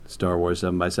Star Wars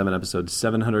 7x7, episode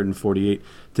 748.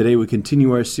 Today we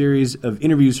continue our series of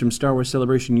interviews from Star Wars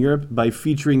Celebration Europe by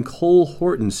featuring Cole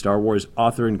Horton, Star Wars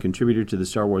author and contributor to the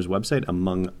Star Wars website,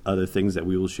 among other things that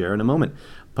we will share in a moment.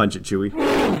 Punch it, Chewie.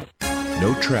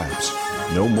 No traps,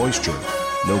 no moisture,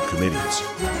 no committees.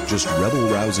 Just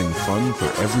rebel-rousing fun for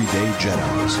everyday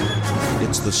Jedis.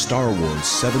 It's the Star Wars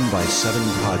 7x7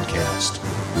 podcast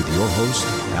with your host,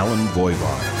 Alan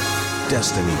Voivod.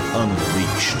 Destiny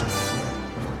Unleashed.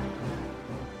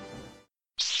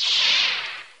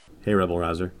 Hey, Rebel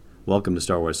Rouser. Welcome to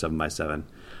Star Wars 7x7.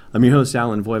 I'm your host,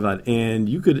 Alan Voivod, and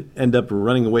you could end up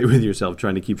running away with yourself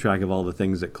trying to keep track of all the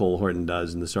things that Cole Horton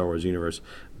does in the Star Wars universe.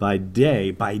 By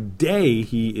day,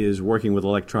 he is working with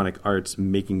Electronic Arts,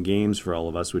 making games for all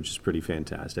of us, which is pretty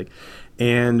fantastic.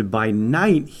 And by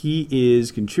night, he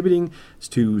is contributing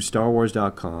to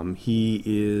StarWars.com. He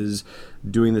is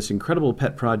doing this incredible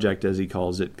pet project, as he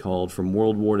calls it, called From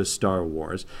World War to Star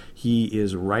Wars. He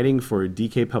is writing for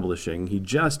DK Publishing. He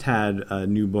just had a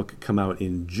new book come out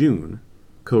in June,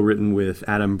 co-written with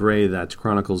Adam Bray, that's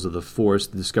Chronicles of the Force,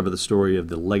 to discover the story of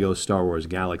the Lego Star Wars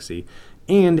galaxy.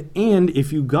 And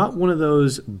if you got one of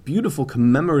those beautiful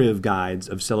commemorative guides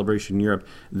of Celebration Europe,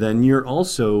 then you're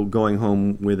also going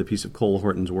home with a piece of Cole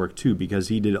Horton's work too, because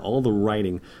he did all the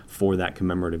writing for that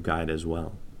commemorative guide as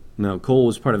well. Now, Cole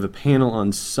was part of a panel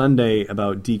on Sunday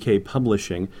about DK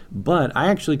Publishing, but I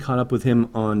actually caught up with him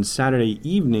on Saturday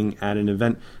evening at an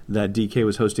event that DK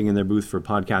was hosting in their booth for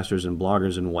podcasters and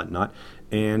bloggers and whatnot,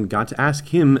 and got to ask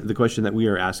him the question that we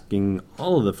are asking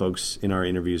all of the folks in our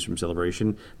interviews from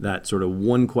Celebration, that sort of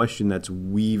one question that's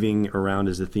weaving around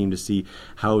as a theme to see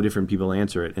how different people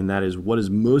answer it, and that is, what is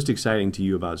most exciting to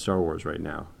you about Star Wars right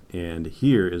now? And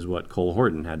here is what Cole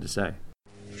Horton had to say.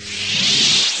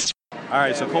 All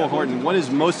right, so Cole Horton, what is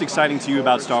most exciting to you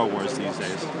about Star Wars these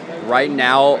days? Right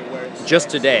now, just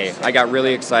today, I got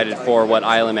really excited for what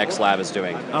ILMX Lab is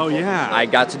doing. Oh, yeah. I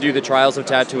got to do the Trials of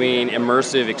Tatooine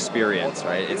immersive experience,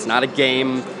 right? It's not a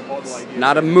game, it's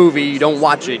not a movie, you don't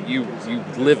watch it, you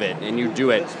live it and you do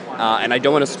it. And I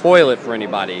don't want to spoil it for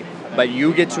anybody, but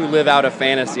you get to live out a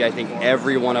fantasy I think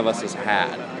every one of us has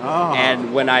had. Oh.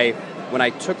 And when I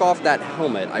took off that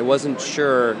helmet, I wasn't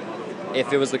sure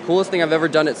if it was the coolest thing I've ever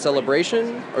done at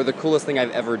Celebration or the coolest thing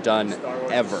I've ever done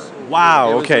ever.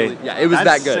 Wow, okay. Really, yeah, it was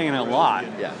That's that good. Saying a lot.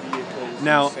 Yeah.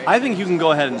 Now, I think you can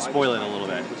go ahead and spoil it a little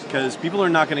bit, because people are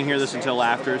not going to hear this until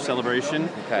after Celebration.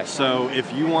 Okay. So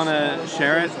if you want to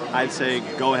share it, I'd say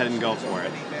go ahead and go for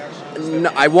it.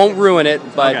 No, I won't ruin it,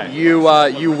 but Okay. you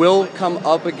will come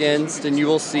up against and you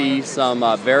will see some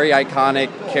very iconic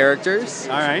characters.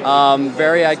 All right.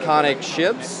 Very iconic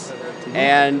ships,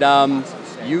 and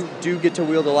you do get to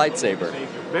wield a lightsaber.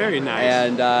 Very nice.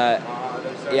 And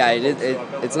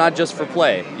it's not just for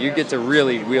play. You get to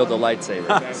really wield a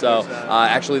lightsaber. So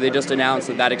actually, they just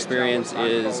announced that experience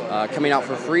is coming out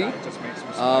for free.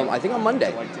 I think on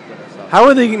Monday. How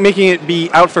are they making it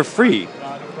be out for free?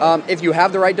 If you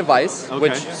have the right device, Okay.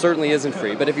 which certainly isn't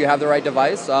free, but if you have the right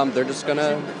device, they're just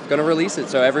gonna release it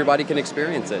so everybody can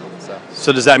experience it.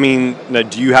 So does that mean,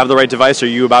 do you have the right device? Are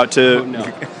you about to... No.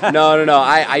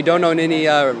 I don't own any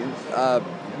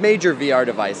major VR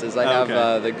devices. I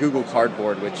have the Google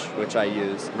Cardboard, which I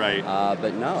use. Right.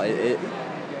 But no,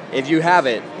 if you have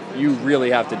it, you really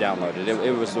have to download it.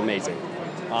 It was amazing.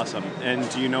 Awesome. And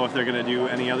do you know if they're going to do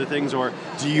any other things, or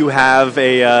do you have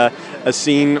a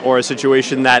scene or a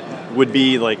situation that would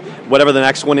be like, whatever the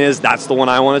next one is, that's the one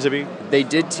I want it to be? They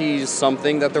did tease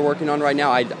something that they're working on right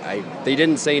now. They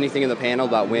didn't say anything in the panel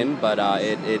about when, but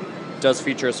it does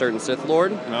feature a certain Sith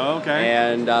Lord. Oh, okay.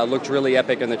 And looked really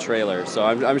epic in the trailer. So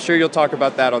I'm sure you'll talk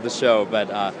about that on the show. But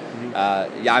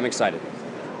yeah, I'm excited.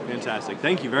 Fantastic.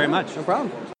 Thank you very much. No problem.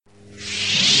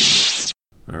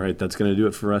 All right, that's going to do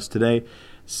it for us today.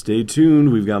 Stay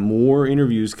tuned. We've got more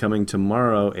interviews coming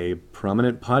tomorrow. A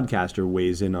prominent podcaster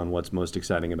weighs in on what's most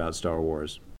exciting about Star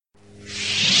Wars.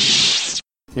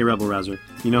 Hey, Rebel Rouser.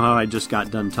 You know how I just got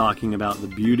done talking about the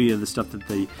beauty of the stuff that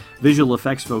the visual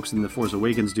effects folks in The Force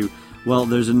Awakens do? Well,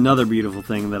 there's another beautiful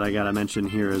thing that I got to mention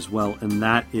here as well, and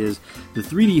that is the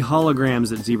 3D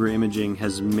holograms that Zebra Imaging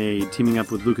has made, teaming up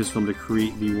with Lucasfilm to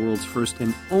create the world's first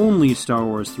and only Star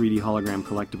Wars 3D hologram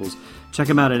collectibles. Check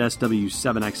them out at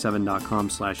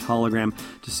sw7x7.com/hologram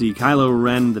to see Kylo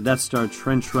Ren, the Death Star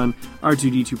trench run,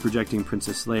 R2-D2 projecting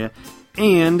Princess Leia,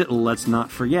 and let's not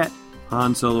forget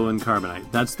Han Solo and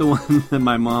Carbonite. That's the one that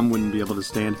my mom wouldn't be able to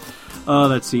stand. Oh,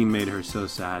 that scene made her so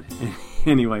sad.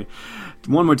 Anyway,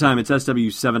 one more time, it's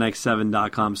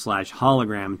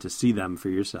sw7x7.com/hologram to see them for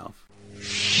yourself.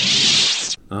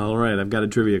 All right, I've got a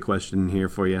trivia question here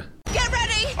for you. Get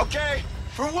ready! Okay,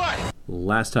 for what?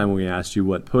 Last time we asked you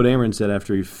what Poe Dameron said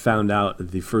after he found out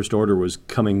the First Order was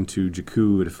coming to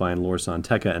Jakku to find Lor San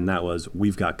Tekka, and that was,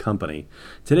 "We've got company."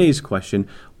 Today's question,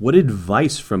 what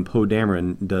advice from Poe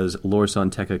Dameron does Lor San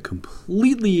Tekka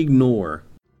completely ignore?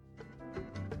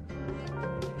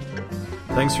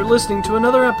 Thanks for listening to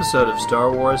another episode of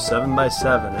Star Wars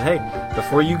 7x7. And hey,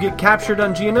 before you get captured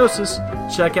on Geonosis,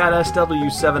 check out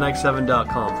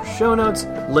SW7x7.com for show notes,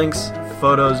 links,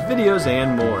 photos, videos,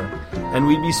 and more. And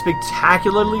we'd be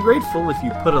spectacularly grateful if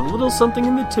you put a little something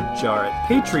in the tip jar at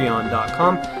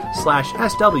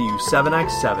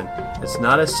patreon.com/SW7x7. It's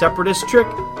not a separatist trick,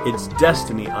 it's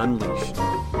Destiny Unleashed.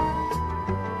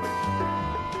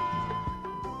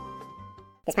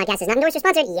 This podcast is not endorsed or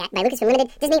sponsored yet by Lucasfilm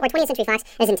Limited, Disney, or 20th Century Fox,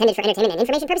 and is intended for entertainment and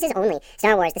information purposes only.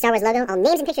 Star Wars, the Star Wars logo, all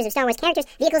names and pictures of Star Wars characters,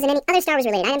 vehicles, and any other Star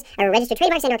Wars-related items are registered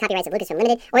trademarks and/or copyrights of Lucasfilm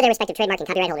Limited or their respective trademark and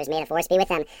copyright holders. May the Force be with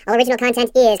them. All original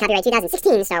content is copyright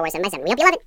 2016 Star Wars 7x7. We hope you love it.